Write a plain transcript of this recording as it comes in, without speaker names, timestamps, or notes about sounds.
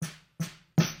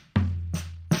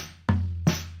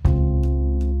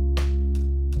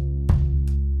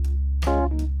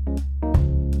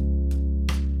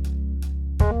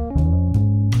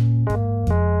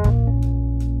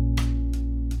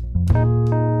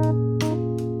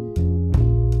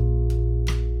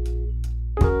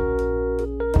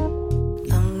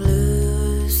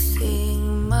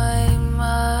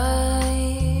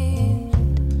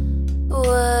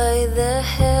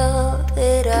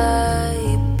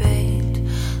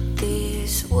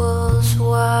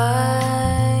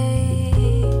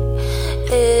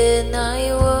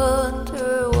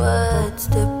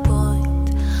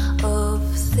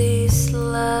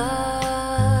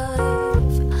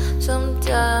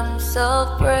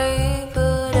myself brave,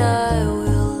 but I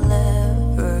will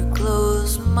never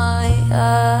close my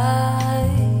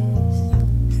eyes.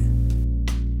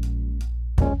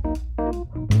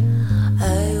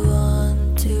 I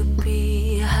want to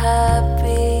be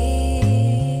happy,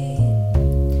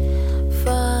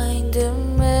 find a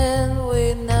man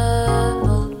with an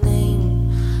old name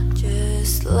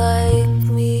just like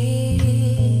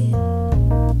me,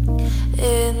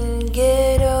 and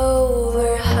get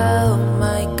over how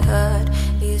my God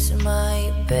is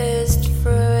my best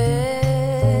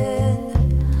friend,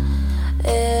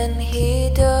 and he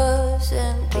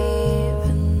doesn't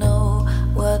even know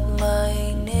what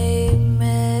my name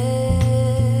is.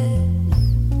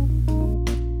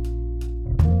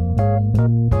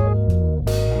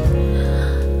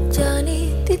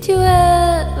 Johnny, did you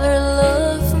ever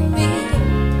love me?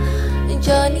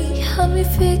 Johnny, help me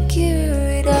figure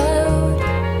it out.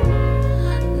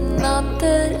 Not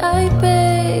that I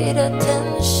paid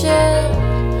attention,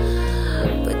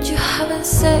 but you haven't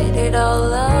said it out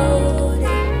loud.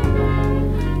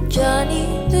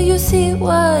 Johnny, do you see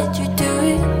what you're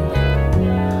doing?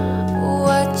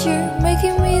 What you're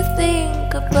making me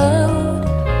think about?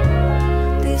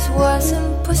 This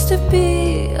wasn't supposed to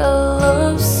be a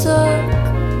love song,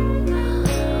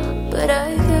 but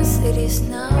I guess it is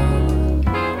now.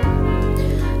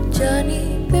 Johnny,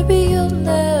 baby, you'll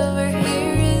never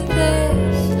hear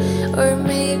this, or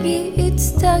maybe it's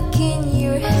stuck in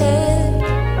your head.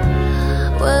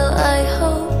 Well, I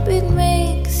hope it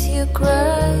makes you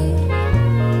cry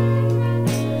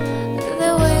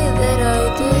the way that I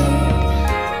did.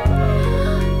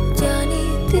 Johnny,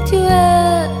 did you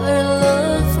ever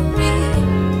love me?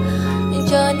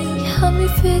 Johnny, help me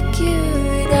figure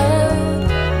it out.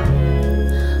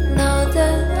 Now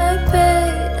that I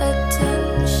paid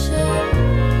attention,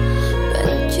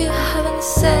 but you haven't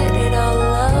said it out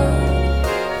loud.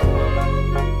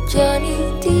 Johnny,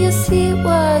 do you see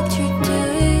what you're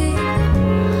doing?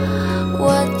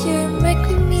 What you're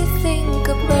making me think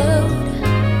about?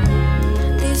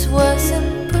 This wasn't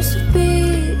supposed to be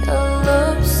a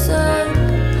love song,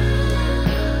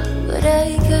 but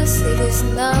I guess it is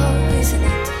now, isn't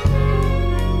it?